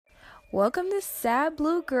Welcome to Sad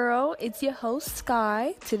Blue Girl. It's your host,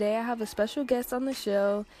 Sky. Today I have a special guest on the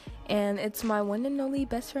show, and it's my one and only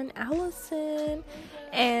best friend, Allison.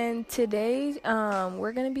 And today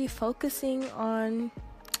we're going to be focusing on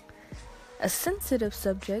a sensitive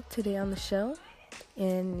subject today on the show.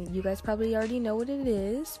 And you guys probably already know what it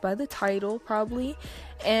is by the title, probably.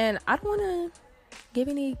 And I don't want to give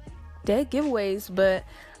any dead giveaways, but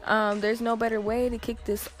there's no better way to kick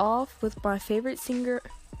this off with my favorite singer,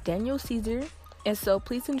 Daniel Caesar. And so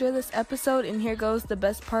please enjoy this episode, and here goes the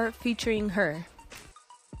best part featuring her.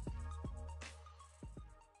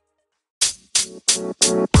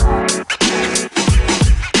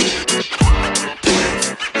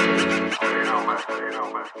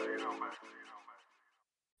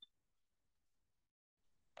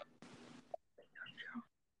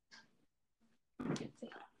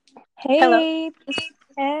 Hey. Hello.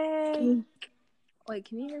 Hey. Wait,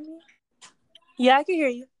 can you hear me? Yeah, I can hear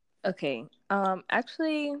you. Okay.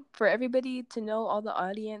 Actually, for everybody to know, all the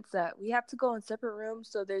audience, that we have to go in separate rooms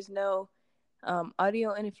so there's no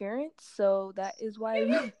audio interference. So that is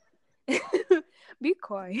why be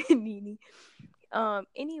quiet, Nini.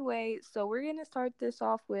 Anyway, so we're gonna start this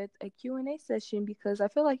off with a Q&A session because I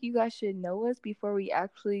feel like you guys should know us before we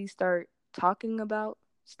actually start talking about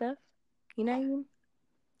stuff. You know what I mean?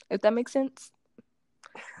 If that makes sense.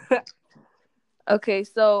 Okay,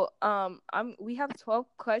 so we have 12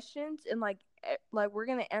 questions, and like we're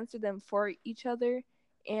gonna answer them for each other,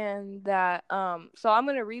 and that so I'm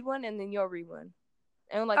gonna read one and then you'll read one,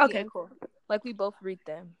 and Cool. Like we both read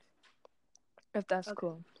them, if that's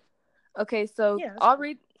cool. Okay, so Yeah, I'll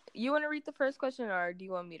read. You want to read the first question, or do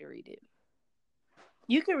you want me to read it?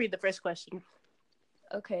 you can read the first question.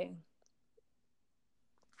 Okay.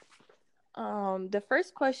 The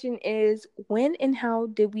first question is, when and how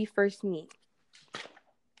did we first meet?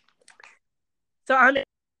 So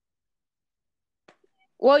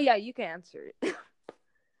Well, yeah, you can answer it.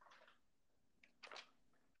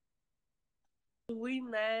 we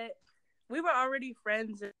were already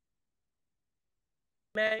friends and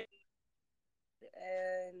met,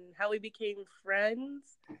 and how we became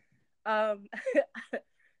friends. Because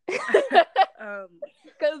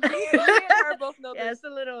me and her both know yeah, this.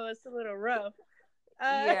 it's a little rough.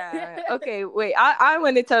 Yeah. Okay, wait. I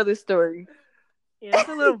want to tell this story. Yeah, it's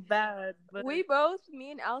a little bad. But Me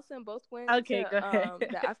and Allison both went go to ahead.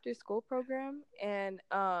 the after school program, and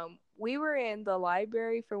we were in the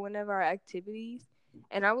library for one of our activities,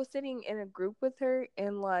 and I was sitting in a group with her,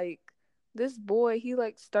 and like this boy, he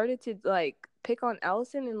like started to like pick on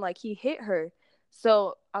Allison, and like he hit her.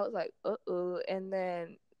 So I was like, uh-oh, and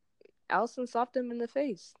then Allison slapped him in the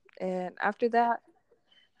face. And after that,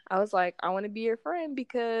 I was like, I want to be your friend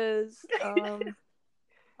because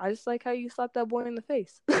I just like how you slapped that boy in the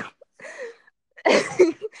face.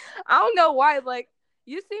 I don't know why. Like,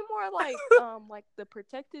 you seem more like the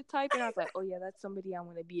protected type, and I was like, oh yeah, that's somebody I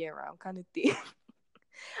want to be around, kind of thing.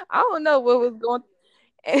 I don't know what was going.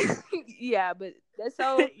 Yeah, but that's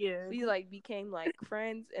how Yeah. we like became like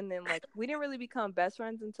friends, and then like we didn't really become best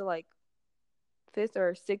friends until like 5th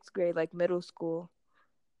or 6th grade, like middle school,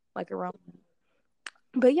 like around.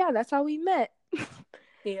 But yeah, that's how we met.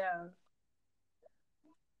 Yeah.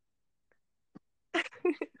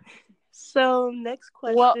 So next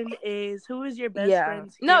question is, who is your best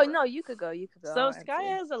friend's hero? No, you could go. So Sky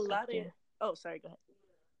has a lot of. Oh, sorry. Go ahead.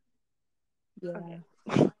 Yeah.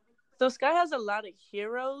 Okay. So Sky has a lot of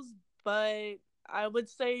heroes, but I would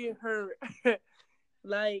say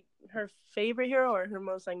like her favorite hero or her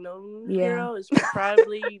most like known hero is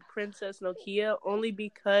probably Princess Nokia, only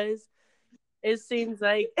because it seems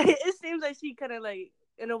like she kind of like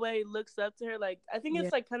in a way looks up to her. Like I think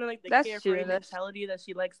it's like kind of like the carefree mentality that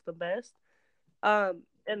she likes the best. And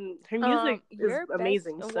her music is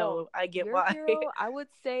amazing, so I get your why. Hero, I would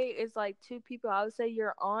say, is like two people. I would say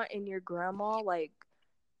your aunt and your grandma, like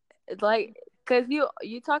because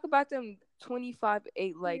you talk about them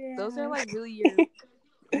 25/8, like those are like really your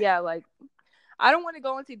like I don't want to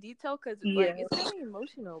go into detail because like it's kind of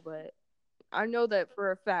emotional, but I know that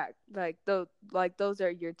for a fact, like those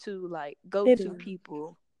are your two like go-to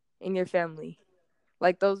people in your family,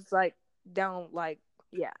 like those like down like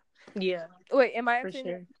yeah. Wait, am I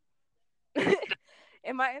answering? Sure.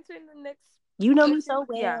 Am I answering the next? You know me so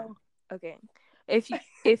well. Yeah. Okay.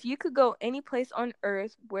 If you could go any place on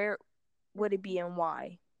Earth, where would it be and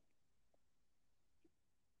why?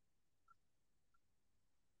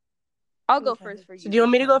 I'll go first for you. So do you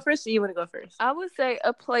want me to go first, or you want to go first? I would say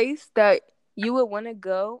a place that you would want to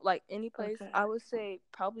go, like any place. Okay. I would say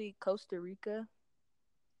probably Costa Rica.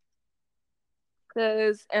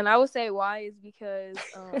 And I would say why is because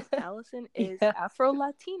Allison is Afro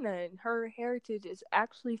Latina and her heritage is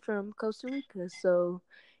actually from Costa Rica. So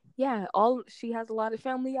yeah, she has a lot of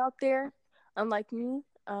family out there. Unlike me,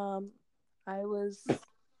 I'm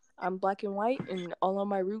black and white, and all of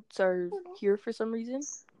my roots are here for some reason.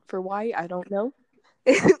 For why, I don't know.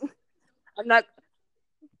 I'm not.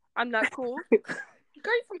 I'm not cool.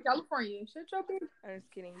 Girl, you from California? Shut your bitch. I'm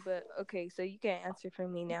just kidding, but okay. So you can't answer for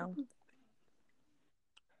me now.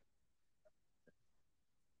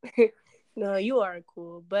 No, you are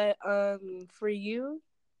cool, but for you,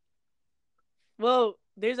 well,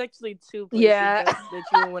 there's actually two places that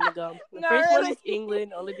you will want to go. The first one is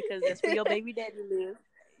England, only because that's where your baby daddy lives.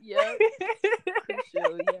 Yep. For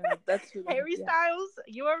sure. Yeah, that's Harry Styles.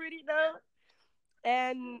 You already know.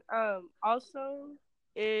 And also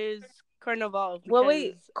is Carnival. Well,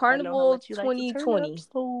 wait, Carnival 2020.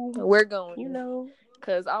 So we're going. You know,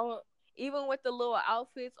 because even with the little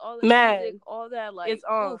outfits, all the music, all that, like, it's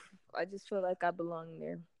on. Oof, I just feel like I belong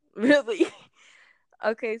there. Really.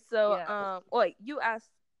 Okay, so wait, you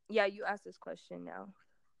asked this question now.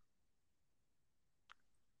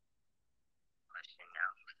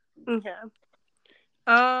 Okay.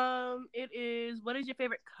 It is, what is your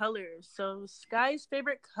favorite color? So Sky's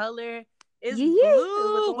favorite color is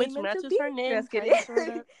blue, which matches her name.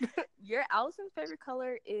 Your Allison's favorite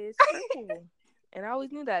color is purple. And I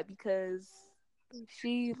always knew that because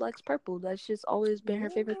she likes purple. That's just always been her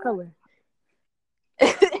favorite color.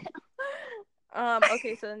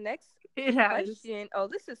 Okay, so the next question,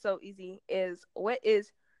 this is so easy, is what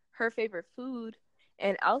is her favorite food?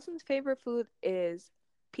 And Allison's favorite food is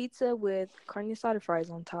pizza with carne asada fries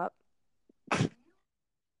on top.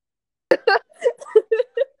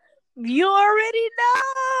 You already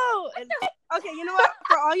know. Okay, you know what?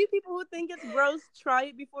 For all you people who think it's gross, try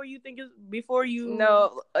it before you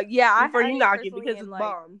knock it because it's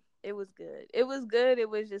bomb. It was good. It was good. It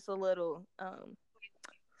was just a little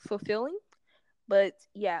fulfilling, but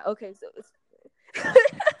yeah. Okay, so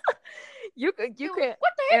you can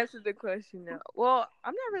answer the question now. Well,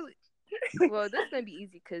 I'm not really. Well, this is gonna be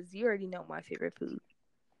easy because you already know my favorite food.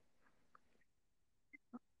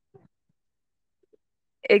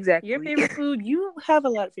 Exactly. Your favorite food? You have a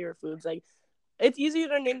lot of favorite foods. Like, it's easier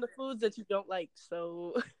to name the foods that you don't like.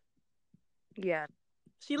 So, yeah,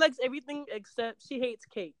 she likes everything except she hates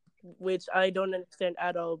cake, which I don't understand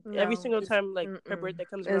at all. No, every single time, like her birthday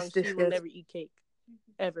comes around, she will never eat cake,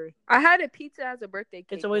 ever. I had a pizza as a birthday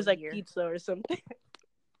cake. It's always like pizza or something.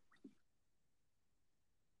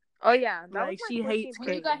 Oh yeah, like she hates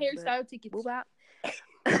cake. You got Harry Styles tickets.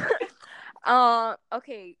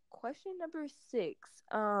 Okay, question number 6.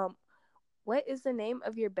 What is the name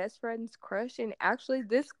of your best friend's crush? And actually,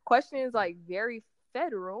 this question is like very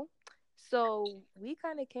federal, so we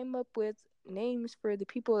kind of came up with names for the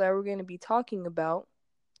people that we're going to be talking about.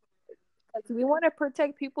 Like, we want to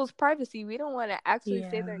protect people's privacy. We don't want to actually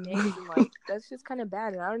say their names, and like that's just kind of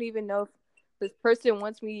bad. And I don't even know if this person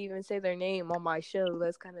wants me to even say their name on my show.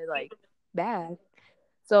 That's kind of like bad.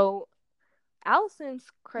 So Allison's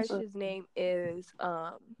crush's name is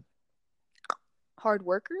Hard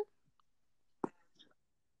Worker.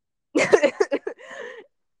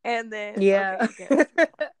 And then okay.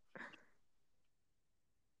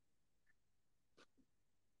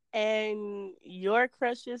 And your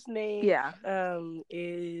crush's name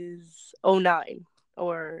is 09.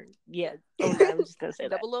 Or 09. I'm just gonna say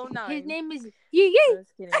 009. His name is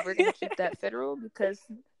Just kidding. We're gonna keep that federal because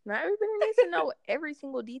not everybody needs to know every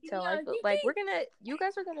single detail. I feel like you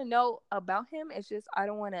guys are gonna know about him. It's just I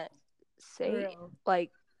don't want to say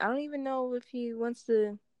like I don't even know if he wants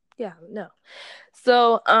to. Yeah, no.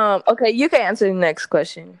 So okay, you can answer the next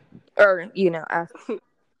question, or ask.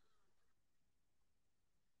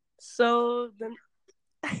 So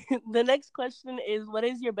the next question is, what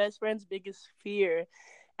is your best friend's biggest fear?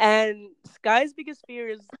 And Sky's biggest fear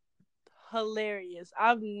is hilarious.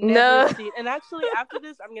 I've never seen. And actually, after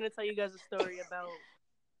this, I'm gonna tell you guys a story about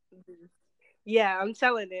this. Yeah, I'm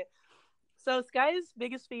telling it. So Sky's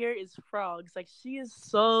biggest fear is frogs. Like, she is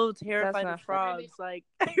so terrified of frogs. Like,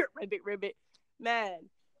 ribbit, man.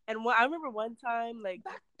 And I remember one time, like,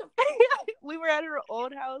 we were at her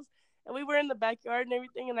old house. And we were in the backyard and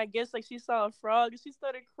everything, and I guess like she saw a frog and she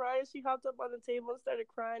started crying. She hopped up on the table and started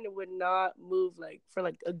crying and would not move like for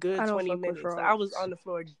like a good 20 minutes. So I was on the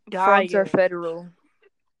floor dying. Frogs are federal,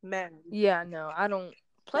 man. Yeah, no, I don't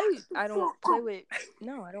play. I don't play with.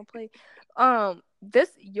 No, I don't play. This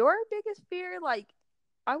your biggest fear? Like,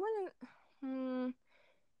 I wouldn't.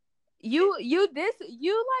 You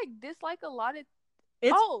dislike a lot of.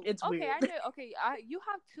 It's okay, weird. I know. Okay, you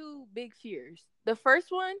have 2 big fears. The first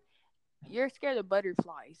one you're scared of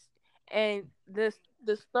butterflies. And the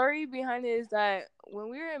story behind it is that when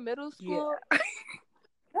we were in middle school,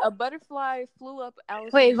 a butterfly flew up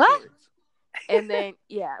Allison's Wait, what? shorts. And then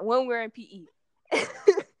when we were in PE.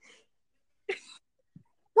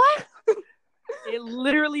 What? It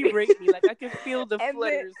literally raped me. Like I could feel the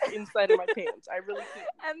flutters inside of my pants. I really could.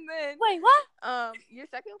 And then Wait, what? Your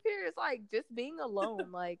second period is like just being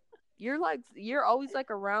alone. Like you're always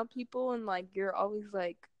like around people and like you're always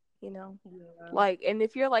like, you know, like, and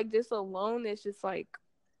if you're like just alone, it's just like,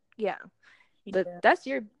 that's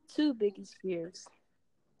your two biggest fears.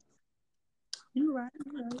 You're right.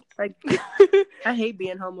 Like I hate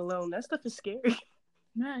being home alone. That stuff is scary.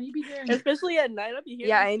 Man, you be hearing, especially at night. I'll be hearing.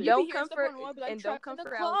 Yeah, and don't come comfort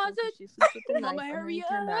Allison because she sleeps with the knife underneath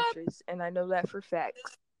her mattress, and I know that for facts.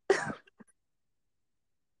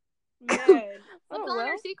 Man, I'm telling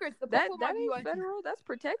her secrets. That ain't federal. That's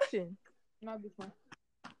protection. Not be fun.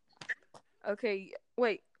 Okay,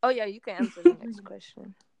 wait. Oh yeah, you can answer the next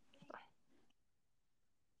question.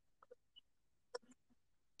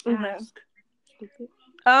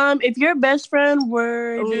 If your best friend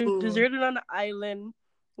were deserted on an island,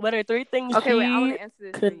 what are 3 things I want to answer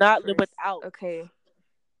this could not live without? Okay.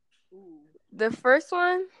 The first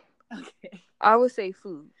one, I would say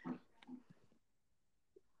food.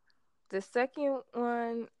 The second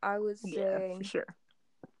one, I would say, for sure.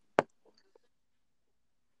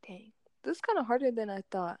 Dang, this is kind of harder than I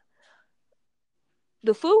thought.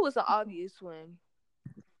 The food was the obvious one,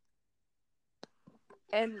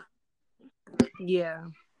 and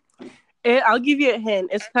I'll give you a hint.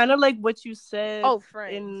 It's kind of like what you said.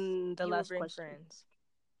 Friends. In the last question. Friends.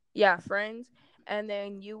 Yeah, friends, and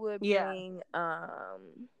then you would bring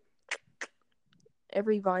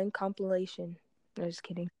every Vine compilation. No, just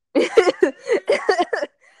kidding.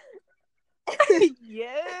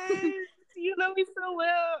 Yes, you know me so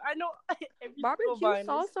well. I know every barbecue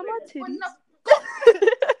sauce on my titties.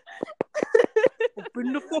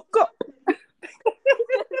 Open the fuck up.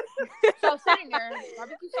 So sitting there,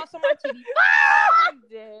 barbecue sauce on my titties. I'm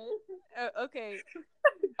dead. Okay.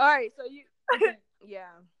 All right. So you.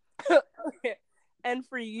 Yeah. Okay. And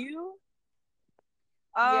for you,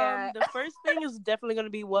 the first thing is definitely gonna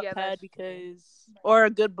be Wattpad or a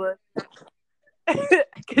good book,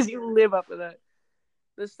 because you live off of that.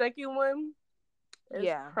 The second one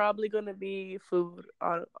is probably gonna be food,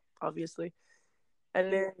 obviously,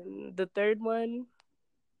 and then the third one.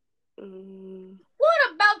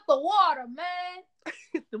 What about the water, man?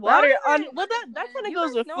 The water that kind of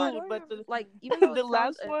goes with food, but even though the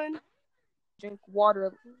last one, drink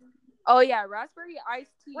water. Oh yeah, raspberry iced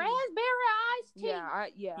tea.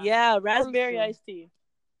 Yeah, raspberry iced tea.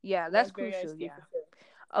 Yeah, that's crucial. Yeah.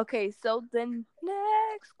 Okay, so the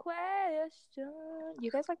next question. You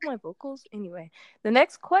guys like my vocals? Anyway, the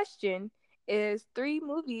next question is 3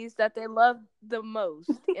 movies that they love the most.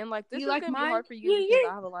 And like this is gonna be hard for you because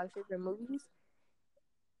I have a lot of favorite movies.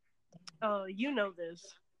 Oh, you know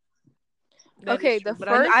this. Okay, the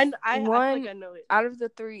first one I feel like I know it. Out of the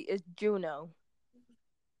 3 is Juno.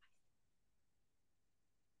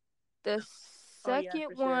 The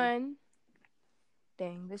second one,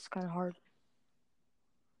 dang, this is kind of hard.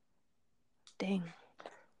 Dang.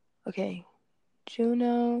 Okay,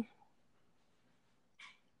 Juno.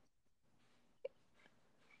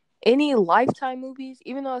 Any Lifetime movies,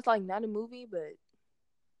 even though it's like not a movie, but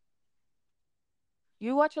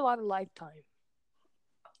you watch a lot of Lifetime.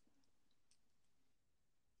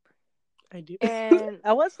 I do. And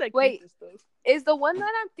I was like, wait, is the one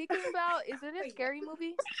that I'm thinking about? Is it a scary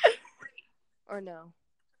movie? Or no?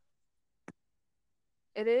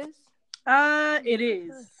 It is? It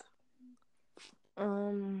is.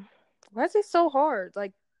 Why is it so hard?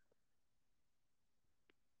 Like,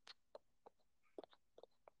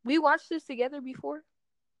 we watched this together before?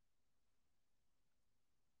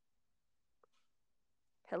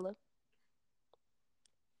 Hello?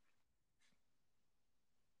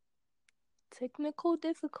 Technical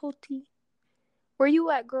difficulty. Where you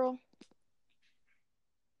at, girl?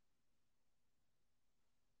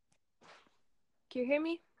 Can you hear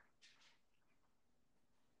me?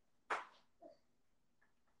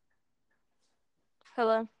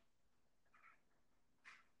 Hello?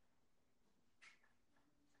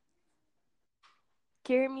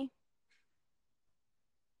 Can you hear me?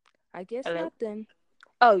 I guess not then.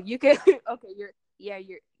 Oh, you can. Okay,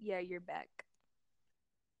 you're back.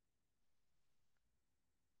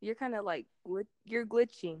 You're kind of like you're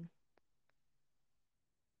glitching.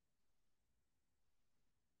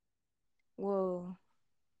 Whoa.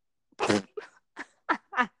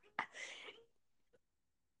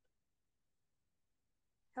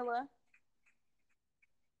 Hello?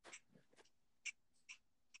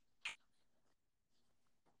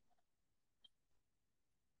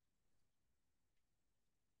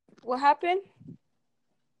 What happened?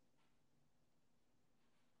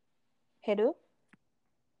 Hello?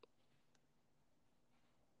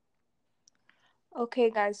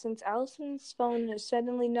 Okay, guys, since Allison's phone is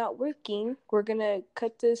suddenly not working, we're gonna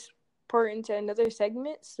cut this part into another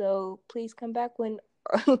segment, so please come back when...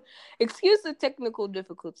 Excuse the technical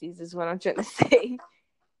difficulties is what I'm trying to say.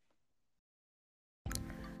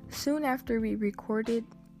 Soon after we recorded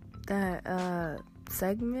that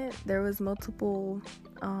segment, there was multiple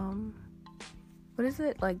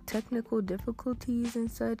like technical difficulties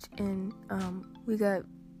and such, and we got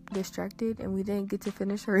distracted and we didn't get to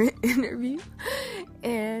finish our interview.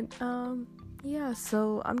 And yeah,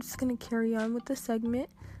 so I'm just gonna carry on with the segment.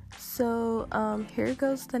 So here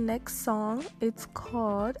goes the next song. It's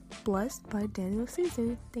called Blessed by Daniel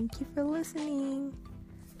Caesar. Thank you for listening.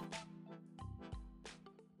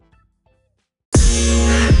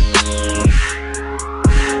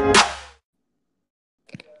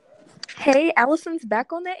 Hey, Allison's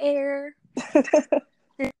back on the air.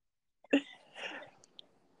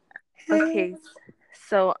 Okay,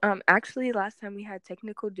 so actually last time we had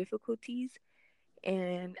technical difficulties,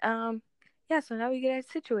 and yeah, so now we get it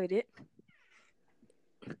situated.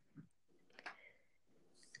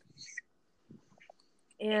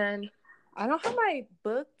 And I don't have my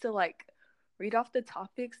book to like read off the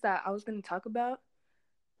topics that I was going to talk about,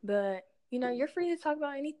 but you know, you're free to talk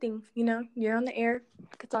about anything. You know, you're on the air, you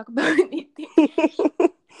can talk about anything.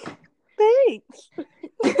 Thanks.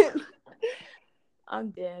 I'm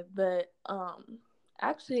dead, but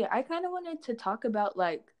actually I kind of wanted to talk about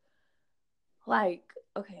like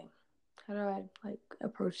okay, how do I like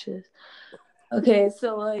approach this? Okay,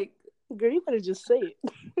 so like, girl, you better just say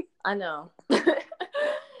it. I know.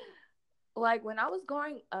 Like when I was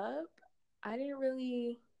growing up, I didn't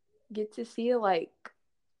really get to see like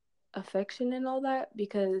affection and all that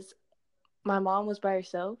because my mom was by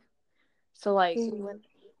herself. So like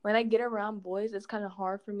when I get around boys, it's kind of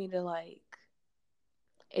hard for me to like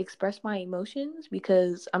express my emotions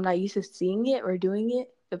because I'm not used to seeing it or doing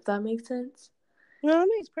it, if that makes sense. No, that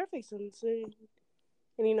makes perfect sense. And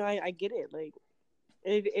you know, I get it. Like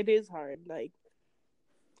it is hard. Like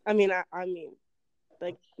I mean,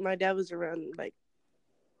 like my dad was around like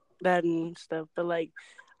that and stuff, but like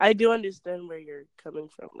I do understand where you're coming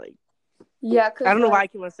from. Like, yeah, cause I don't know why I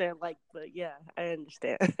keep on saying like, but yeah, I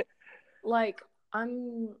understand. Like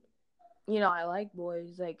I'm, you know, I like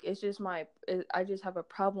boys. Like it's just I just have a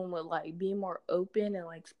problem with like being more open and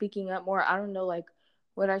like speaking up more. I don't know like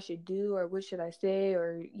what I should do or what should I say,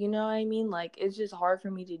 or you know what I mean. Like it's just hard for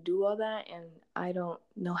me to do all that, and I don't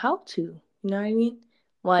know how to. You know what I mean?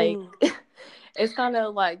 Like it's kind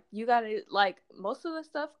of like you gotta like most of the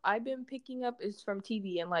stuff I've been picking up is from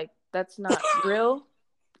TV, and like that's not real.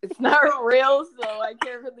 It's not real, so I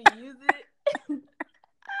can't really use it.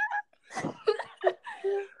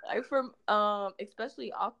 Like from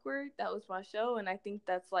especially Awkward, that was my show, and I think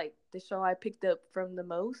that's like the show I picked up from the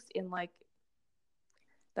most, and like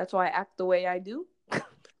that's why I act the way I do.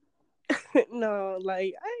 No,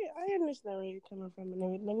 like I understand where you're coming from and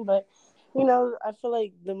everything, but you know, I feel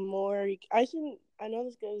like the more I know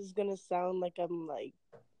this is gonna sound like I'm like,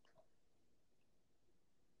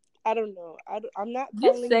 I don't know. I'm not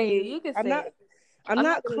calling just say it. You can say it. I'm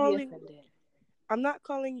not calling. I'm not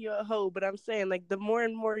calling you a hoe, but I'm saying like the more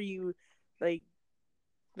and more you like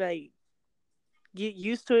get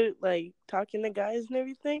used to it, like talking to guys and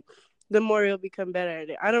everything, the more you'll become better at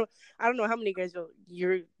it. I don't know how many guys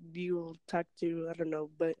you'll talk to. I don't know,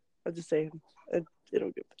 but I'm just saying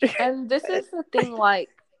it'll get better. And this is the thing, like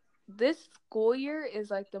this school year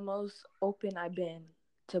is like the most open I've been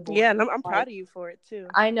to boys. Yeah, and I'm proud of you for it too.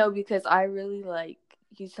 I know, because I really like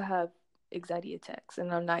used to have anxiety attacks,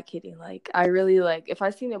 and I'm not kidding. Like I really like if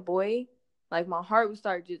I seen a boy, like my heart would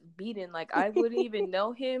start just beating. Like I wouldn't even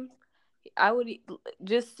know him. I would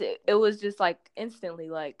just, it was just like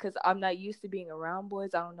instantly, like, because I'm not used to being around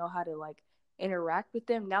boys. I don't know how to like interact with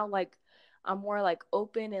them. Now, like, I'm more like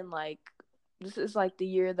open, and like, this is like the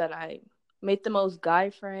year that I made the most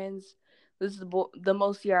guy friends. This is the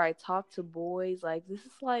most year I talk to boys. Like, this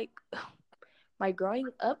is like my growing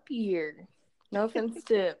up year. No offense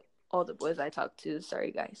to all the boys I talk to.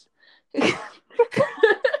 Sorry, guys.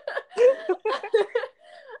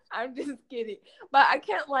 I'm just kidding. But I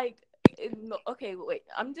can't like, okay, wait.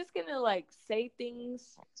 I'm just gonna like say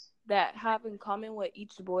things that have in common with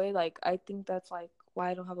each boy. Like I think that's like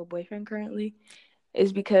why I don't have a boyfriend currently,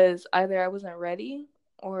 is because either I wasn't ready,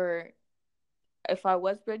 or if I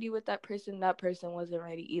was ready with that person wasn't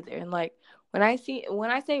ready either. And like when I say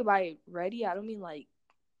by ready, I don't mean like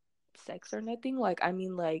sex or nothing. Like I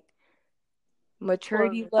mean like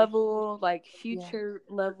maturity level, like future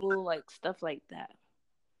Yeah. level, like stuff like that.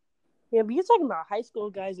 Yeah, but you're talking about high school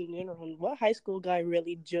guys in general. What high school guy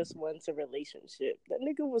really just wants a relationship? That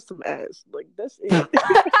nigga was some ass. Like, that's it. Like,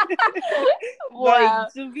 Wow.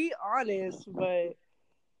 to be honest, but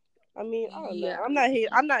I mean, I don't know. Yeah.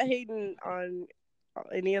 I'm not hating on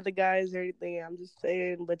any other guys or anything. I'm just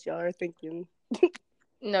saying what y'all are thinking.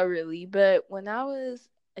 No, really. But when I was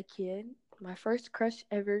a kid, my first crush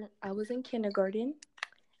ever, I was in kindergarten.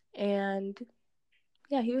 And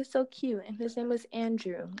yeah, he was so cute. And his name was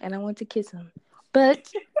Andrew. And I wanted to kiss him. But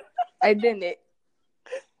I didn't.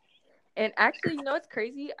 And actually, you know what's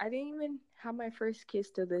crazy? I didn't even have my first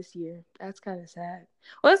kiss till this year. That's kind of sad.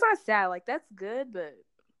 Well, it's not sad. Like, that's good, but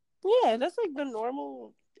Yeah, that's like the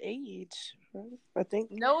normal age, right? I think.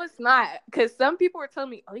 no, it's not. Because some people were telling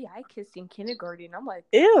me, oh, yeah, I kissed in kindergarten. I'm like,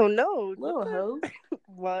 Ew, no. little hoe.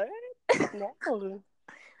 What? No.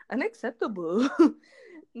 Unacceptable.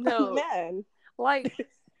 No. Man. Like,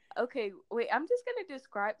 okay, wait, I'm just going to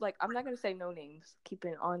describe, like, I'm not going to say no names,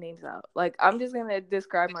 keeping all names out. Like, I'm just going to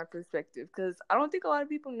describe my perspective because I don't think a lot of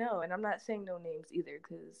people know. And I'm not saying no names either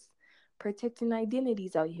because protecting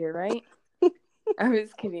identities out here, right? I'm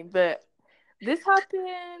just kidding. But this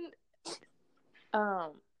happened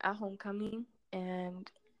at homecoming, and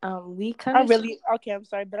we kind of okay, I'm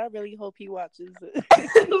sorry, but I really hope he watches it.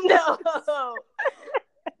 No,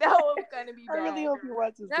 that was gonna be bad. I really hope he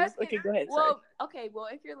watches this. Okay, go ahead. Well, okay, well,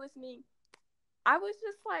 if you're listening, I was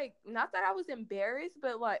just like, not that I was embarrassed,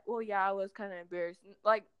 but like, well, yeah, I was kind of embarrassed,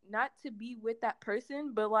 like, not to be with that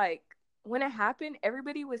person, but like, when it happened,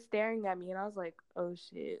 everybody was staring at me, and I was like, oh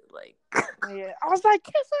shit, like, yeah, I was like,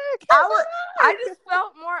 kiss her. I just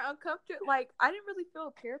felt more uncomfortable. Like, I didn't really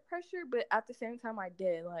feel peer pressure, but at the same time, I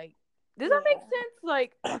did. Like, does that make sense?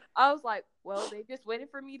 Like, I was like, well, they just waited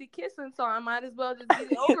for me to kiss them, so I might as well just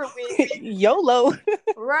get it over with. YOLO.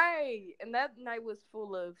 Right. And that night was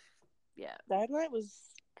full of, yeah. That night was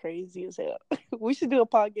crazy as hell. We should do a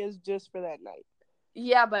podcast just for that night.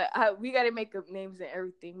 Yeah, but we got to make up names and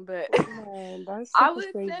everything. But man, I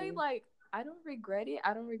would say, like, I don't regret it.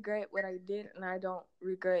 I don't regret what I did, and I don't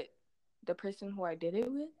regret the person who I did it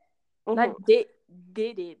with. Mm-hmm. Not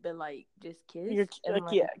did it, but like just kiss.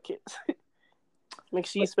 Yeah, kiss. Make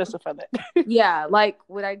sure you specify that. Yeah, like,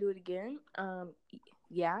 would I do it again?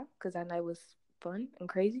 Yeah, because that night was fun and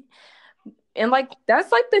crazy. And like,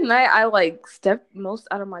 that's like the night I like stepped most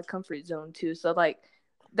out of my comfort zone too. So like,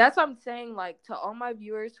 that's what I'm saying. Like, to all my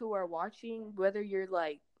viewers who are watching, whether you're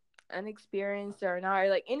like unexperienced or not, or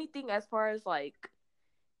like anything as far as like,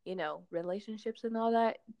 you know, relationships and all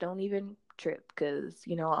that, don't even trip, because,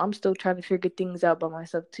 you know, I'm still trying to figure things out by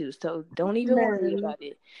myself too, so don't even worry about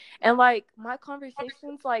it. And like, my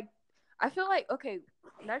conversations, like, I feel like, okay,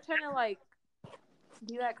 not trying to like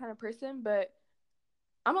be that kind of person, but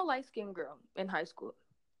I'm a light-skinned girl in high school,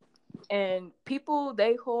 and people,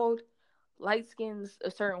 they hold light skins a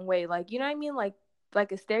certain way, like, you know what I mean,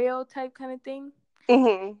 like a stereotype kind of thing.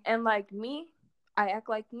 Mm-hmm. And like me, I act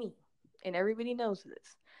like me, and everybody knows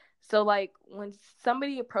this. So like, when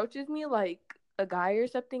somebody approaches me, like a guy or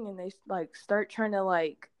something, and they like start trying to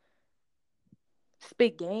like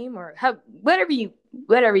spit game or have whatever you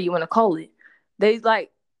want to call it, they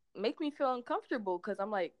like make me feel uncomfortable, because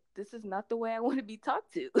I'm like, this is not the way I want to be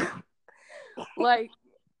talked to. Like,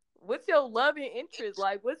 what's your love and interest?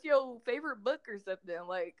 Like, what's your favorite book or something?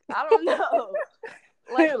 Like, I don't know.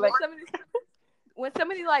 Like, when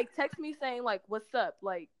somebody like texts me saying like, what's up?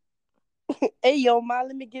 Like, hey, yo, ma,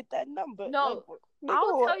 let me get that number. No,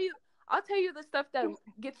 I'll tell you the stuff that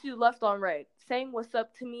gets you left on red. Saying what's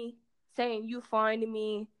up to me, saying you fine to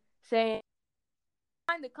me, saying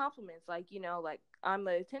find the compliments, like, you know, like I'm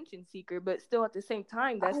an attention seeker, but still at the same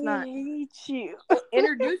time, that's not. I hate you.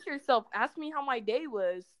 Introduce yourself. Ask me how my day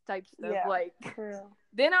was, type stuff. Yeah, like,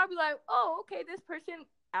 then I'll be like, oh, okay, this person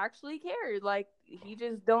actually cares. Like, he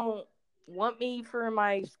just don't want me for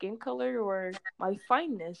my skin color or my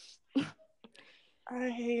fineness. I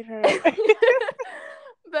hate her.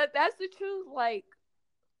 But that's the truth. Like,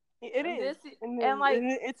 it is. And like,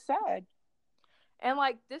 it's sad. And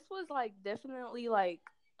like, this was like definitely like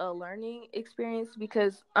a learning experience,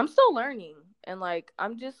 because I'm still learning, and like,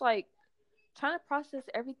 I'm just like trying to process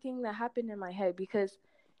everything that happened in my head, because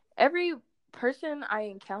every person I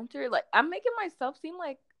encounter, like, I'm making myself seem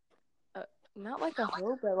like not like a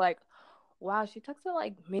hoe, but like, wow, she talks to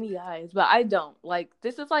like many guys, but I don't. Like,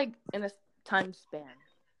 this is like in a time span,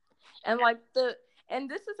 and like and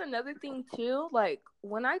this is another thing too. Like,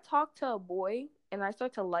 when I talk to a boy and I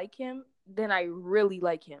start to like him, then I really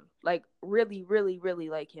like him. Like, really, really, really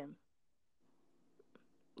like him.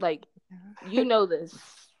 Like, you know this.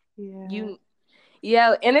 Yeah.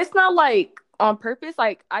 Yeah, and it's not like on purpose.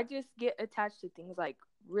 Like I just get attached to things like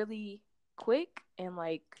really quick and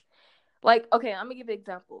like okay, I'm gonna give an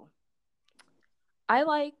example. I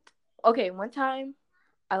liked one time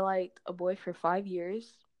I liked a boy for 5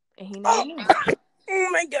 years and he never knew. Oh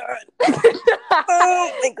my god.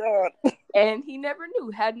 Oh my god. And he never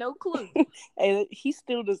knew, had no clue. And he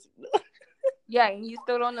still doesn't know. Yeah, and you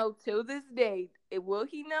still don't know till this day. Will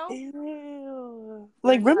he know? Ew.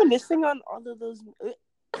 Like reminiscing on all of those.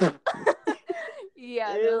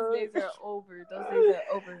 Yeah, those days are over. Those days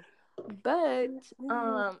are over. But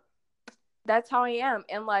that's how I am.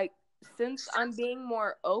 And like since I'm being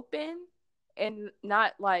more open and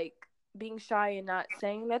not like being shy and not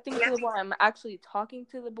saying nothing to the boy, I'm actually talking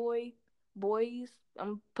to the boys.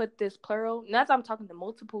 I'm put this plural. Not that I'm talking to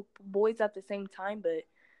multiple boys at the same time, but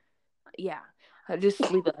yeah, I just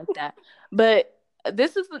leave it like that. But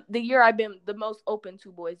this is the year I've been the most open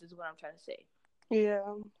to boys, is what I'm trying to say. Yeah.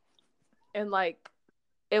 And like,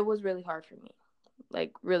 it was really hard for me,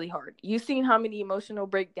 like really hard. You seen how many emotional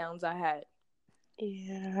breakdowns I had?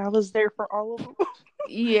 Yeah, I was there for all of them.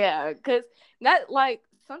 Yeah, cause that like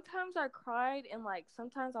sometimes I cried and like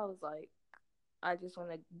sometimes I was like, I just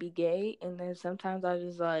want to be gay, and then sometimes I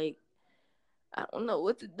was like, I don't know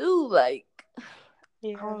what to do, like.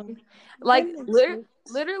 Yeah. Like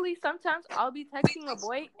literally sometimes I'll be texting a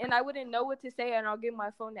boy and I wouldn't know what to say, and I'll give my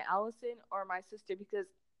phone to Allison or my sister because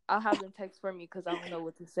I'll have them text for me because I don't know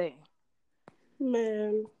what to say.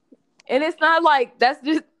 Man. And it's not like that's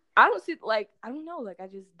just I don't see like I don't know, like I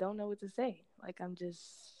just don't know what to say. Like I'm just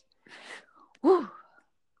whew.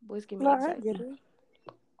 Boys give me anxiety.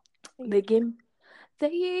 They give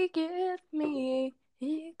me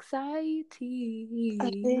anxiety.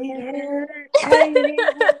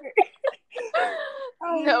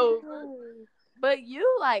 No, but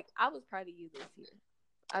you like I was proud of you this year,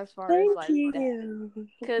 as far as like that.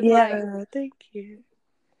 Cause like thank you.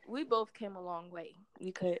 we both came a long way.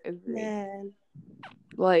 We could agree. Man.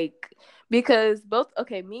 Like because both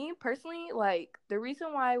me personally, like the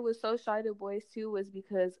reason why I was so shy to boys too was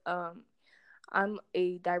because I'm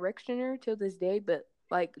a directioner till this day, but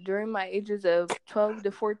like during my ages of 12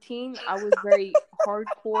 to 14, I was very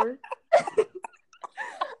hardcore.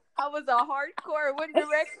 I was a hardcore One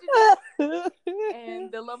Direction,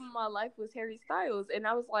 and the love of my life was Harry Styles, and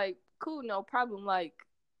I was like, cool, no problem. Like,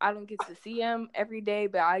 I don't get to see him every day,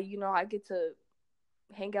 but I get to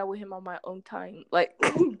hang out with him on my own time. Like,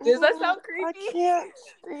 does that sound creepy?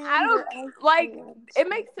 I don't like. It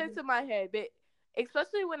makes sense in my head, but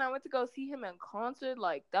especially when I went to go see him in concert,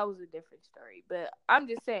 like that was a different story. But I'm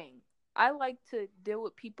just saying, I like to deal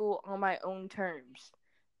with people on my own terms.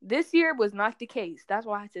 This year was not the case. That's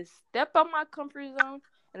why I had to step out my comfort zone,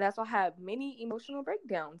 and that's why I had many emotional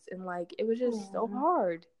breakdowns. And like, it was just so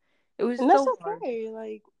hard. It was so hard.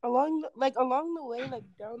 Like along the way, like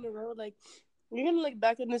down the road, like you're gonna look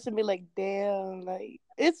back on this and be like, damn, like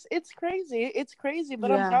it's crazy. It's crazy,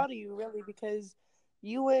 but I'm proud of you really because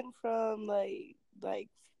you went from like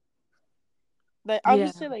I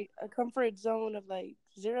would say like a comfort zone of like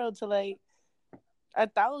 0 to like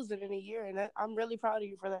 1,000 in a year, and I'm really proud of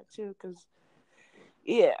you for that too. Cause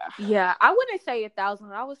yeah, I wouldn't say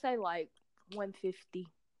 1,000. I would say like 150.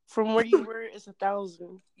 From where you were, it's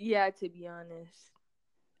 1,000. Yeah, to be honest.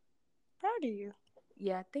 Proud of you.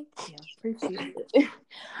 Yeah, thank you. Appreciate it.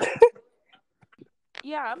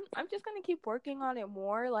 Yeah, I'm just gonna keep working on it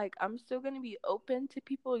more. Like I'm still gonna be open to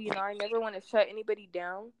people. I never want to shut anybody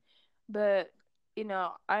down, but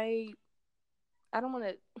I don't want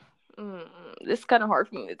to. It's kind of hard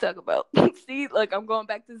for me to talk about. See, like I'm going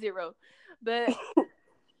back to 0, but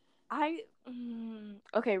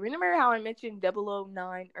okay. Remember how I mentioned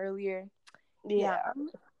 009 earlier? Yeah.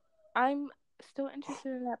 I'm still interested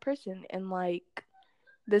in that person, and like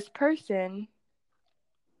this person.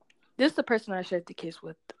 This is the person I shared the kiss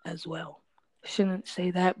with as well. Shouldn't say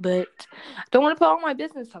that, but don't want to put all my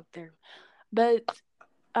business out there. But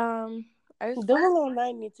I just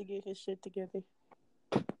 009 needs to get his shit together.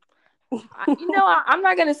 I'm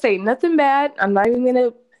not gonna say nothing bad. I'm not even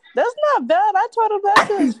gonna. That's not bad. I told him that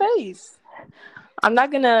to his face. I'm not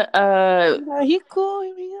gonna. He cool.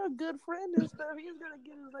 He's a good friend and stuff. He's gonna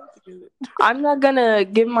get his life together. I'm not gonna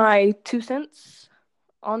give my 2 cents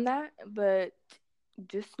on that, but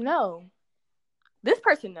just know, this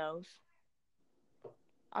person knows.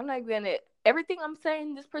 I'm not gonna. Everything I'm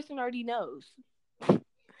saying, this person already knows.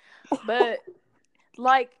 But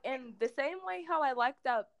like in the same way how I liked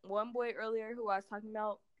that one boy earlier who I was talking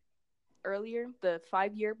about earlier, the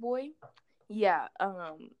 5-year boy. Yeah,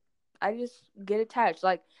 I just get attached.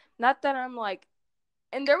 Like, not that I'm like,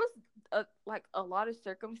 and there was a lot of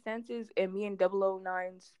circumstances in me and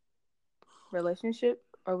 009's relationship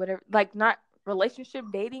or whatever, like not relationship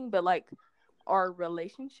dating, but like our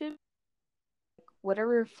relationship,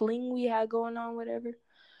 whatever fling we had going on, whatever.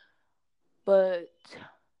 But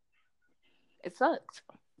it sucked.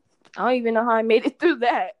 I don't even know how I made it through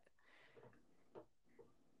that.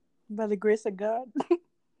 By the grace of God.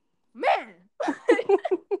 Man.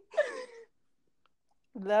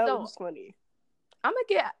 That was funny. I'm gonna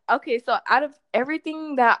get okay. So out of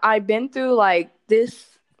everything that I've been through, like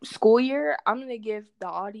this school year, I'm gonna give the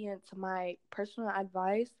audience my personal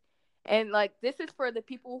advice, and like this is for the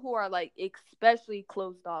people who are like especially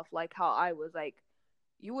closed off, like how I was. Like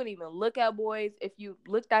you wouldn't even look at boys. If you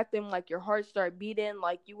looked at them, like your heart started beating.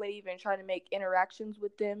 Like you wouldn't even try to make interactions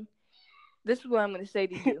with them. This is what I'm gonna say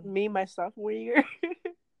to you. Me, my sophomore year.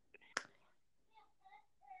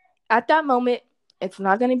 At that moment, it's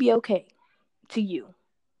not gonna be okay to you.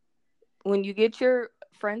 When you get your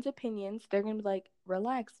friends' opinions, they're gonna be like,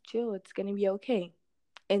 relax, chill, it's gonna be okay.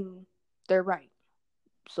 And they're right.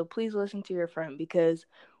 So please listen to your friend, because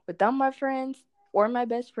without my friends or my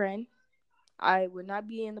best friend, I would not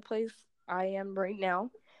be in the place I am right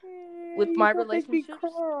now with my relationships.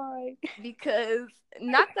 Because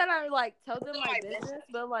not that I like tell them my business,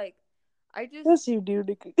 but like I just yes you do,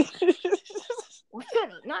 nigga. Well,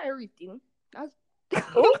 shut up. Not everything. I'm just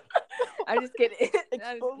kidding. I'm just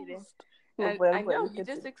kidding. I know you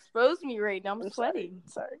just exposed me right now. I'm sweating.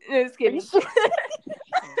 Sorry. Just kidding.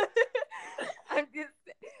 I'm just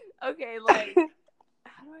okay. Like,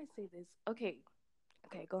 how do I say this? Okay,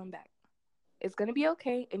 going back. It's gonna be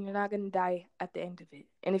okay, and you're not gonna die at the end of it.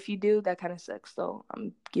 And if you do, that kind of sucks. So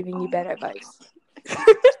I'm giving you bad advice.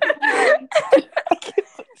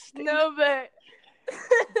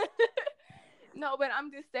 No, but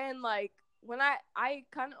I'm just saying, like, when I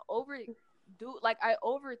kind of overdo, like, I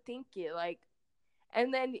overthink it, like,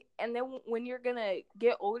 and then when you're gonna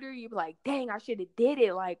get older, you be like, dang, I should have did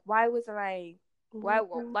it. Like, why wasn't I? Why?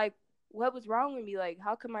 Like, what was wrong with me? Like,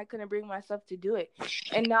 how come I couldn't bring myself to do it?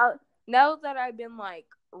 And now that I've been like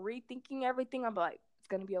rethinking everything, I'm like, it's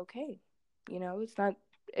gonna be okay. You know, it's not.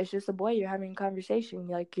 It's just a boy. You're having a conversation.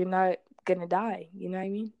 Like, you're not gonna die. You know what I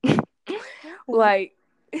mean? Like,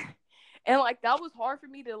 and like that was hard for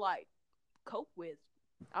me to like cope with.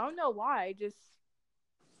 I don't know why. I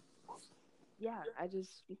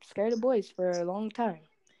just scared of boys for a long time.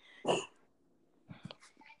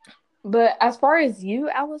 But as far as you,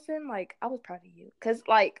 Allison, like I was proud of you, cause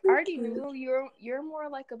like I already knew you're more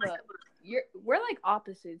like we're like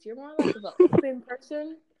opposites. You're more like of an open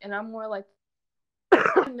person, and I'm more like,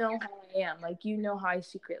 you know how I am. Like, you know how I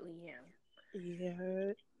secretly am.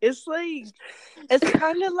 Yeah, it's like it's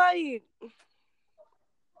kind of like,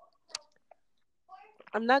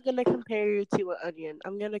 I'm not gonna compare you to an onion.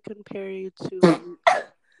 I'm gonna compare you to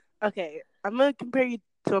I'm gonna compare you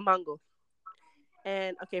to a mango.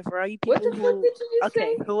 And okay, for all you people what the fuck did you just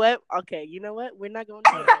say? Okay, you know what? We're not gonna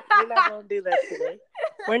do that. We're not gonna do that today.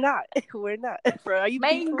 We're not. We're not. For all you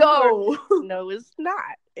mango. People no, it's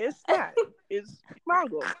not. It's not. It's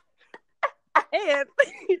mango. And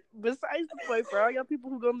besides the point, for all y'all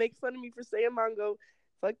people who gonna make fun of me for saying mango,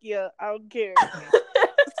 fuck yeah, I don't care.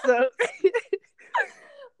 So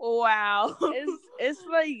wow, it's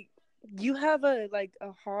like you have a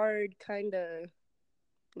hard kind of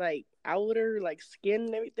like outer like skin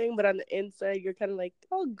and everything, but on the inside you're kind of like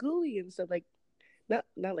all gooey and stuff. Like not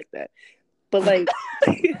like that, but like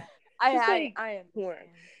I am more.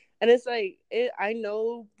 And it's like I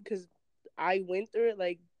know because I went through it,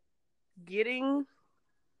 like getting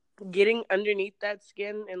underneath that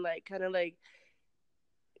skin and like kind of like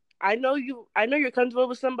I know you're comfortable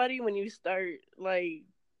with somebody when you start like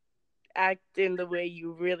acting the way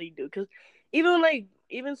you really do, because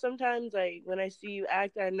even sometimes like when I see you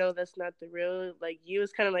act, I know that's not the real like you.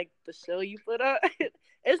 It's kind of like the show you put on.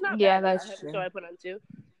 It's not bad. That's I have true. a show I put on too,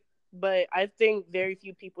 but I think very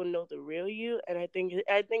few people know the real you, and I think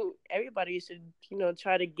everybody should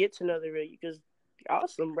try to get to know the real you, because you're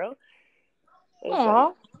awesome, bro.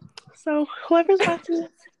 Aww. So whoever's watching this,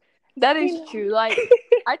 that is true. Like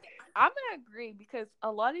I'm gonna agree, because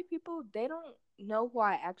a lot of people, they don't know who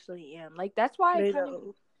I actually am. Like that's why I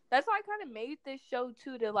kind of made this show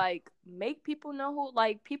too, to like make people know who,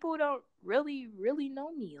 like, people don't really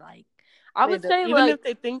know me. Like I would say, even if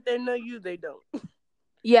they think they know you, they don't.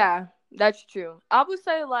 Yeah, that's true. I would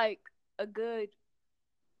say like a good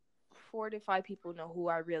 4 to 5 people know who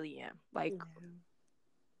I really am.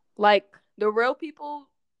 Like the real people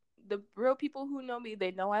who know me,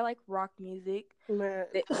 they know I like rock music.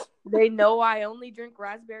 They know I only drink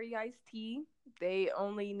raspberry iced tea. They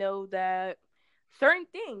only know that certain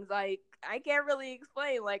things. Like I can't really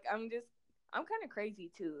explain. Like I'm kind of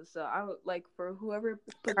crazy too. So I would like for whoever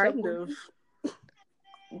puts up Kind with of. me,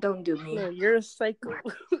 don't do me. No, you're a psycho.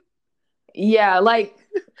 Yeah, like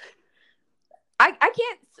I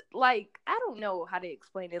can't like I don't know how to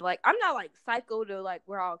explain it. Like I'm not like psycho to like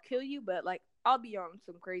where I'll kill you, but like I'll be on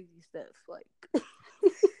some crazy stuff. Like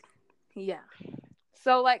yeah.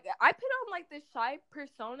 So like I put on like this shy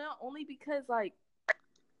persona only because like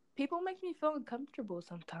people make me feel uncomfortable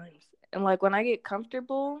sometimes. And like when I get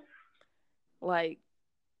comfortable, like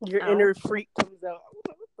Your inner freak comes out.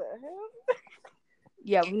 What the hell?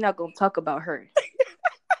 Yeah, we're not gonna talk about her.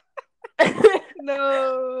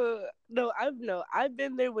 No, I've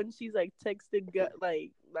been there when she's like texted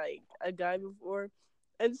like a guy before,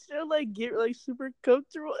 and she'll like get like super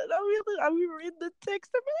comfortable, and I'll be reading the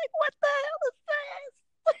text and be like, "What the hell is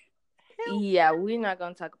this?" Yeah, we're not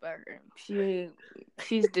gonna talk about her. She's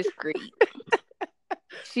discreet.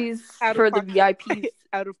 She's for the VIPs.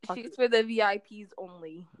 Out of pocket. She's for the VIPs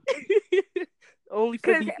only. Only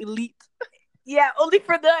for the elite. Yeah, only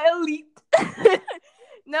for the elite.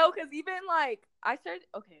 No, because even like I started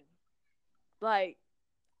like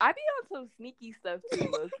I be on some sneaky stuff too,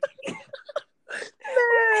 look.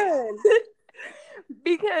 Man.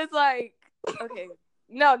 Because like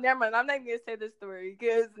no, never mind. I'm not even gonna say this story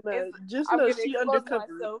because just know she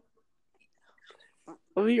undercover. Myself.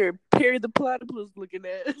 Over here, Perry the Platypus looking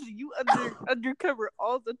at you undercover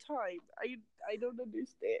all the time. I don't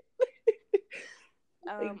understand.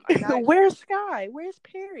 Where's Sky? Where's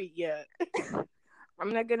Perry? Yeah.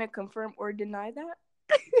 I'm not gonna confirm or deny that.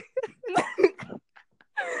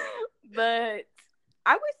 But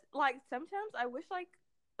I wish like sometimes I wish like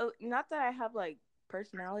not that I have like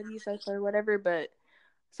personality such or whatever, but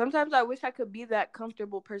sometimes I wish I could be that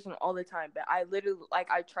comfortable person all the time. But I literally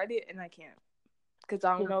like I tried it and I can't. Because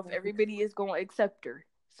I don't know if everybody is going to accept her.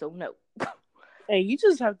 So, no. Hey, you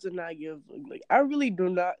just have to not give... Like, I really do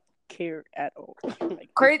not care at all.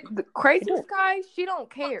 Like, crazy Sky, she don't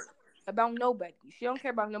care about nobody. She don't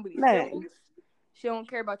care about nobody's feelings. She don't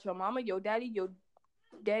care about your mama, your daddy, your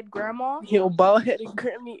dead grandma. Your bald-headed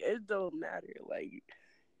Grammy. It don't matter. Like...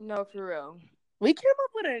 No, for real. We came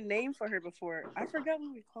up with a name for her before. I forgot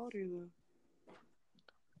what we called her, though.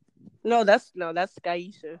 No, that's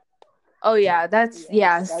Skyisha. Oh yeah, that's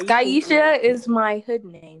Skyisha is my hood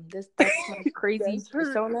name. That's my crazy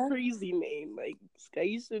persona. Crazy name. Like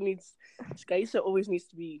Skyisha always needs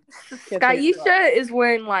to be. Skyisha is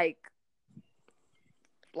when like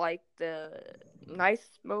the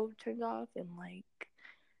nice mode turns off and like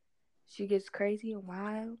she gets crazy and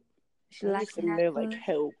wild. She likes to have like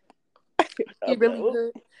help. She really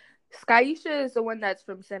good. Skyisha is the one that's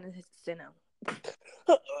from Sino.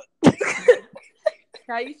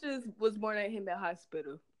 Skyisha was born at him at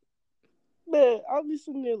hospital. Man, I'll be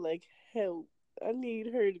sitting there like, help. I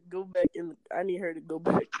need her to go back.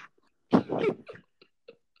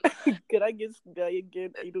 Could I get Sky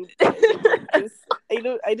again? I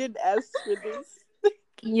didn't ask for this.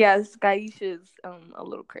 Yeah, Skyisha's a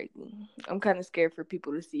little crazy. I'm kind of scared for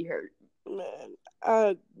people to see her. Man,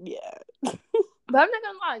 yeah. But I'm not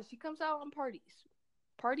gonna lie, she comes out on parties.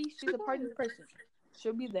 She's a party person.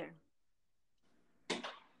 She'll be there.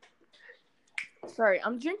 Sorry,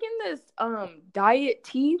 I'm drinking this diet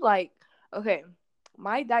tea. Like, okay,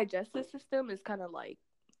 my digestive system is kind of like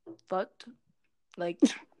fucked. Like,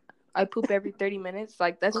 I poop every 30 minutes.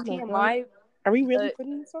 Like, that's TMI. Are we really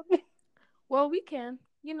putting this on? Well, we can.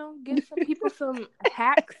 Give some people some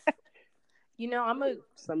hacks. I'm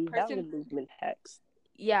some bowel movement hacks.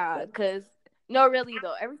 Yeah, because no, really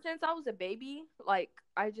though. Ever since I was a baby, like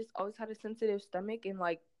I just always had a sensitive stomach, and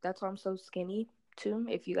like that's why I'm so skinny too.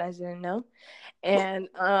 If you guys didn't know, and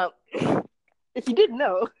if you didn't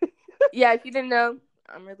know, yeah, if you didn't know,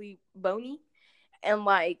 I'm really bony, and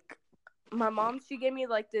like my mom, she gave me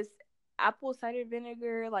like this apple cider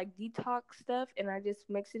vinegar like detox stuff, and I just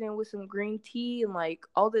mix it in with some green tea and like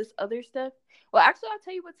all this other stuff. Well, actually, I'll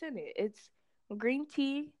tell you what's in it. It's green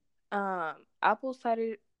tea, apple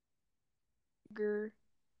cider vinegar,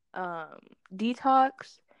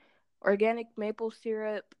 detox, organic maple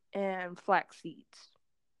syrup, and flax seeds.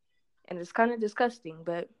 And it's kind of disgusting,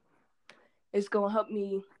 but it's gonna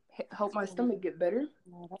help my stomach get better.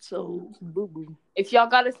 So if y'all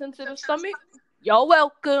got a sensitive stomach, y'all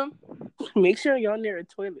welcome. Make sure y'all near a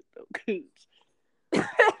toilet though, cause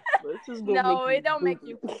no, it don't make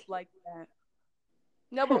you poop like that.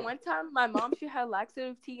 No, but one time my mom, she had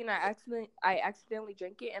laxative tea, and I accidentally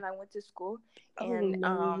drank it, and I went to school, and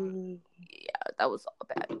yeah, that was all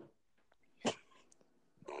bad.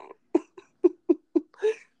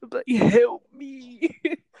 But help me.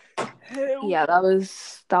 Yeah, that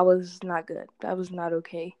was not good. That was not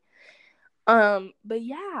okay. But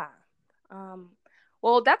yeah. Um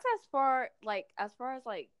well, that's as far as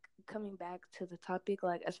like coming back to the topic,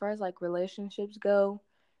 like as far as like relationships go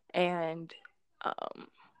and um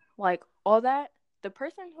like all that, the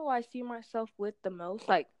person who I see myself with the most,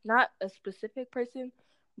 like not a specific person,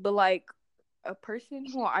 but like a person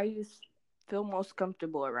who I just feel most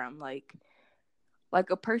comfortable around, like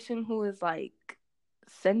a person who is like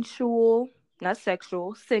sensual, not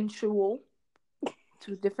sexual, sensual,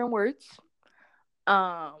 two different words.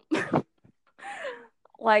 Um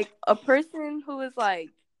like a person who is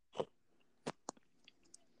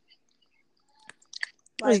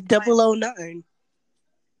It's like 009.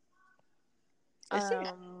 Is it?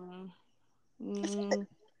 um mm,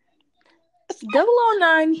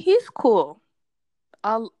 009, he's cool.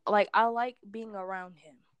 I like being around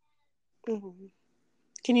him. Mm-hmm.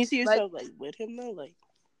 Can you see Like yourself like with him though? Like,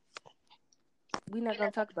 we're not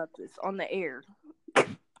gonna talk about this on the air.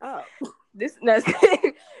 oh, This that's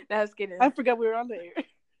that's I kidding. forgot we were on the air.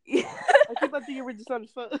 Yeah. I keep on thinking you were just on the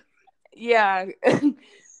phone. Yeah.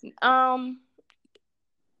 um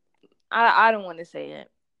I don't want to say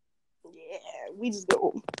it. Yeah, we just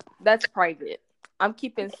go. That's private. I'm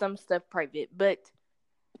keeping some stuff private, but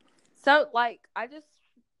so like I just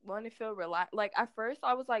want to feel relaxed. Like at first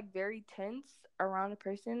I was like very tense around a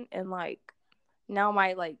person, and like now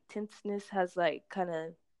my like tenseness has like kind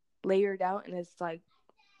of layered out, and it's like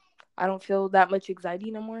I don't feel that much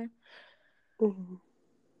anxiety no more. Mm-hmm.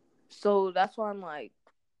 So that's why I'm like,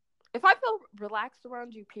 if I feel relaxed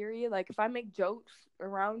around you, period, like if I make jokes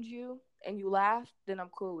around you and you laugh, then I'm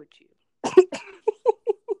cool with you.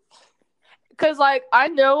 Cause like I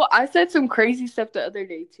know I said some crazy stuff the other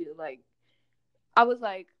day too. Like I was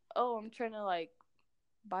like, oh, I'm trying to like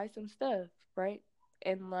buy some stuff, right?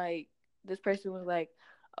 And like this person was like,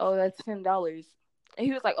 oh, that's $10. And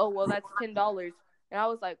he was like, oh, well, that's $10. And I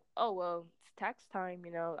was like, oh, well, it's tax time,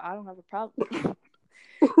 I don't have a problem.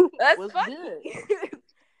 That's What's funny. good?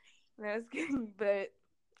 That's good. But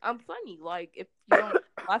I'm funny. Like if you don't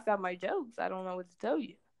laugh at my jokes, I don't know what to tell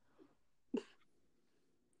you.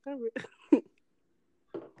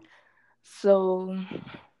 So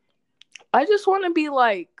I just want to be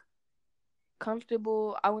like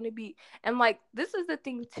comfortable. I want to be, and like this is the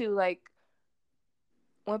thing too. Like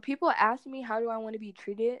when people ask me how do I want to be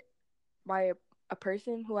treated by a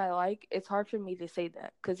person who I like, it's hard for me to say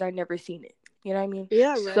that because I never seen it. You know what I mean?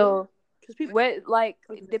 Yeah, right. So People, what like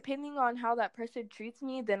depending on how that person treats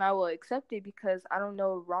me, then I will accept it because I don't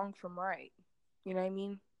know wrong from right. You know what I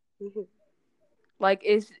mean? mm-hmm. Like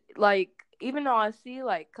it's like even though I see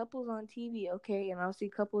like couples on TV, okay, and I'll see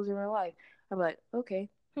couples in real life, I'm like, okay,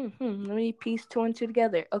 let me piece two and two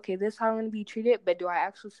together. Okay, this is how I'm gonna be treated, but do I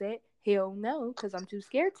actually say it? Hell no, because I'm too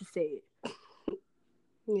scared to say it.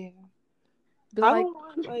 Yeah. But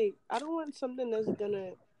like, I don't want something that's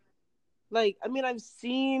gonna like. I mean, I've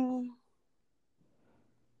seen.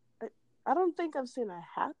 I don't think I've seen a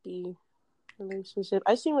happy relationship.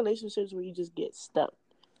 I've seen relationships where you just get stuck,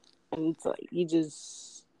 and it's like you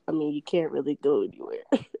just. I mean, you can't really go anywhere.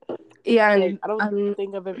 yeah, Like, I don't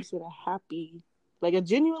think I've ever seen a happy, like a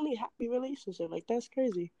genuinely happy relationship. Like that's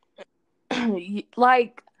crazy.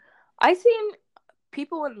 like I seen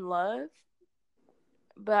people in love,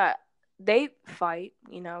 but they fight.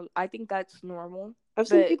 I think that's normal. I've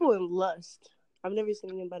seen people in lust. I've never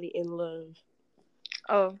seen anybody in love.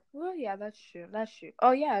 Oh, well, yeah, that's true. That's true.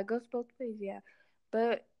 Oh, yeah, it goes both ways, yeah.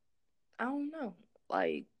 But I don't know.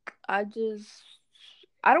 Like, I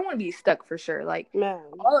don't want to be stuck for sure. Like, Man,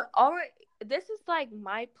 this is like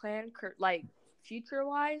my plan, like future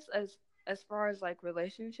wise, as far as like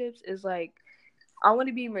relationships, is like I want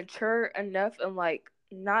to be mature enough and like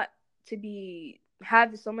not to be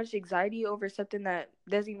have so much anxiety over something that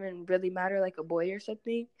doesn't even really matter, like a boy or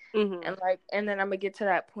something. mm-hmm. And then I'm gonna get to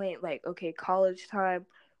that point, like, okay, college time,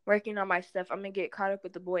 working on my stuff. I'm gonna get caught up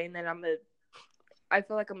with the boy, and then I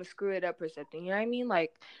feel like I'm gonna screw it up or something. You know what I mean?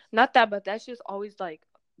 Like, not that, but that's just always like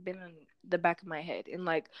been in the back of my head. And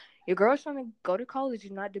like, your girl's trying to go to college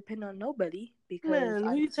and not depend on nobody because Man, who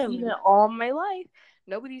I've you telling? seen it all my life.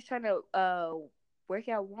 Nobody's trying to work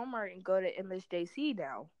at Walmart and go to MSJC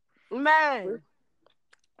now. Man,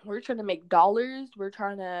 We're trying to make dollars. We're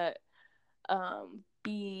trying to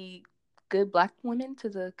be good Black women to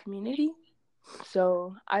the community.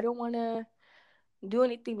 So I don't want to do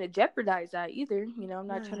anything to jeopardize that either. I'm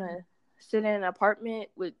not trying to sit in an apartment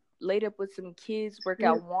with laid up with some kids, work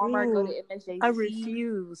at Walmart, go to MSJC. I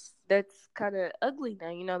refuse. That's kind of ugly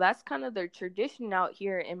now. You know, that's kind of their tradition out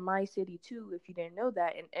here in my city too, if you didn't know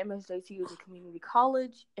that. And MSJC is a community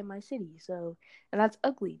college in my city. So, and that's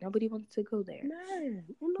ugly. Nobody wants to go there. Man,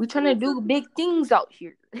 We're trying to do big things out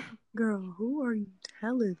here. Girl, who are you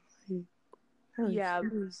telling?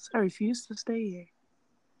 I refuse to stay here.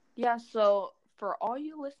 Yeah, so for all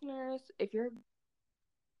you listeners, if you're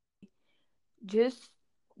just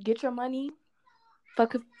get your money,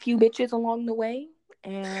 fuck a few bitches along the way,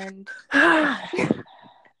 and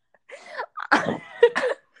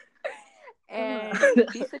and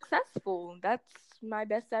be successful. That's my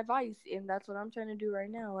best advice, and that's what I'm trying to do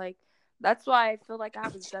right now. Like, that's why I feel like I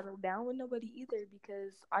haven't settled down with nobody either,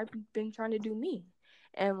 because I've been trying to do me.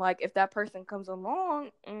 And like, if that person comes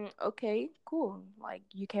along, okay, cool, like,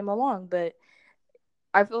 you came along, but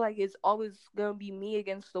I feel like it's always gonna be me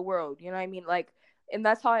against the world. You know what I mean? Like, and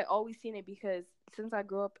that's how I always seen it, because since I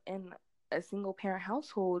grew up in a single parent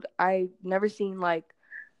household, I've never seen like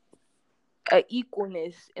a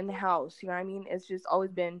equalness in the house. You know what I mean? It's just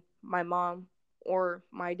always been my mom or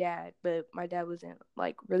my dad, but my dad wasn't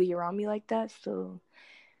like really around me like that. So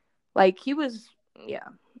like, he was, yeah,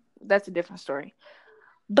 that's a different story.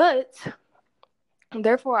 But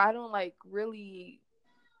therefore, I don't like really.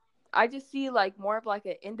 I just see like more of like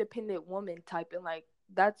an independent woman type, and like,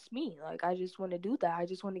 that's me. Like, I just want to do that. I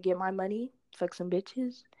just want to get my money, fuck some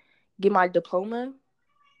bitches, get my diploma,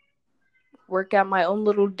 work at my own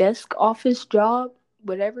little desk office job,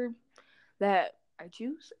 whatever that I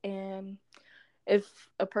choose. And if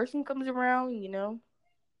a person comes around, you know,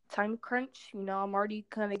 time crunch, you know, I'm already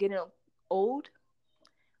kind of getting old.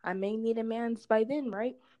 I may need a man's by then,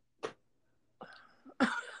 right?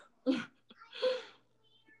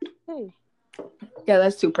 Hey. Yeah,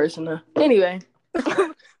 that's too personal. Anyway.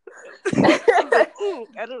 I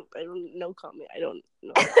don't no comment. I don't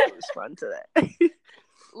know how to respond to that.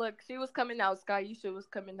 Look, she was coming out. Sky Yusha was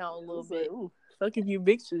coming out a little bit. Ooh, fucking you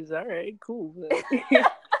bitches. All right, cool.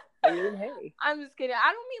 I mean, hey. I'm just kidding.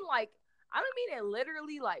 I don't mean it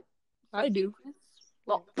literally, like. I do.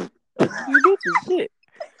 Well, you bitches, shit.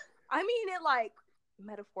 I mean it like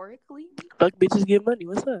metaphorically. Fuck bitches, get money.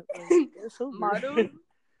 What's up? Motto.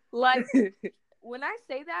 Like, when I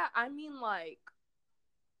say that, I mean like,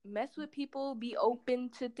 mess with people, be open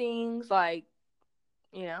to things, like,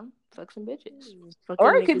 you know, fuck some bitches.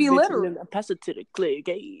 Or it could be literal. Pass it to the click.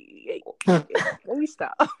 Hey. Let me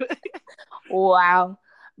stop. Wow.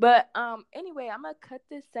 But anyway, I'm gonna cut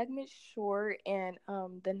this segment short, and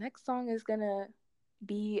the next song is gonna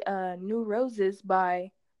be New Roses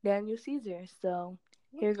by Daniel Caesar. So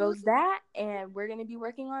here goes that, and we're gonna be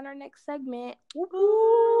working on our next segment.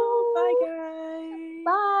 Woo-hoo. Bye guys.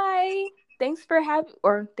 Bye.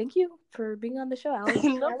 Thank you for being on the show, Alex.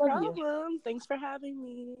 No problem. Thanks for having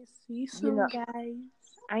me. See you soon, guys.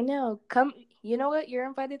 I know. Come. You know what? You're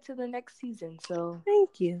invited to the next season. So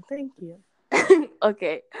thank you.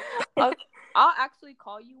 Okay. I'll actually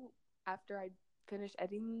call you after I finish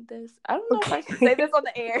editing this. I don't know if I should say this on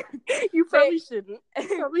the air. You probably shouldn't.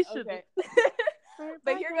 Okay.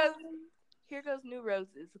 But here goes New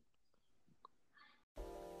Roses.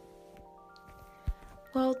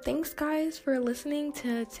 Well, thanks guys for listening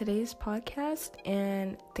to today's podcast,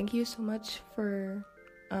 and thank you so much for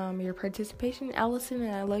your participation, Allison,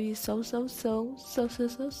 and I love you so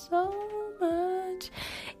much.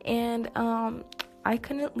 And I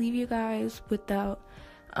couldn't leave you guys without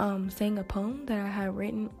saying a poem that I had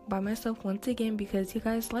written by myself once again, because you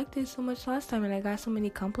guys liked it so much last time and I got so many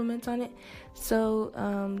compliments on it. So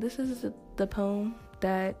this is the poem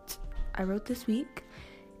that I wrote this week,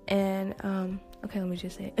 and okay, let me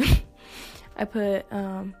just say it. I put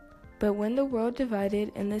but when the world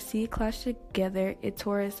divided and the sea clashed together, it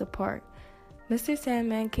tore us apart. Mr.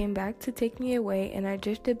 Sandman came back to take me away, and I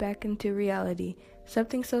drifted back into reality,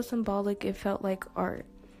 something so symbolic it felt like art.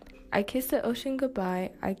 I kissed the ocean goodbye,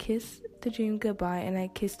 I kissed the dream goodbye, and I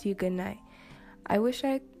kissed you goodnight. I wish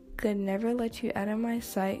I could never let you out of my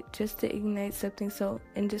sight, just to ignite something so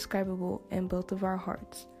indescribable in both of our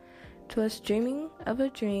hearts. 'Twas dreaming of a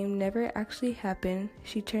dream never actually happened.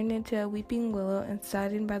 She turned into a weeping willow and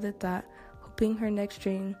saddened by the thought, hoping her next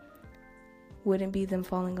dream wouldn't be them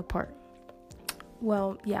falling apart.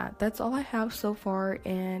 Well, yeah, that's all I have so far,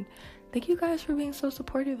 and thank you guys for being so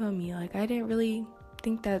supportive of me. Like, I didn't really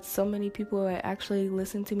think that so many people would actually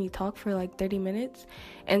listen to me talk for like 30 minutes,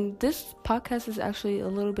 and this podcast is actually a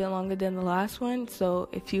little bit longer than the last one, so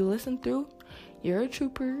if you listen through, you're a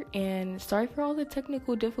trooper, and sorry for all the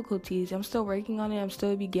technical difficulties. I'm still working on it. I'm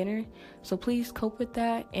still a beginner, so please cope with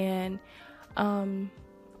that. And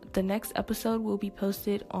the next episode will be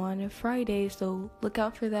posted on Friday, so look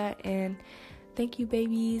out for that. And thank you,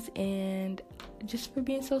 babies, and just for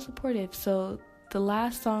being so supportive. So the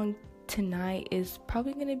last song tonight is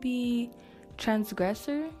probably gonna be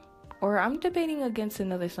Transgressor, or I'm debating against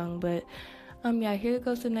another song, but yeah, here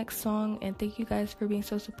goes the next song. And thank you guys for being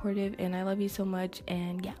so supportive, and I love you so much.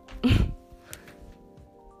 And yeah.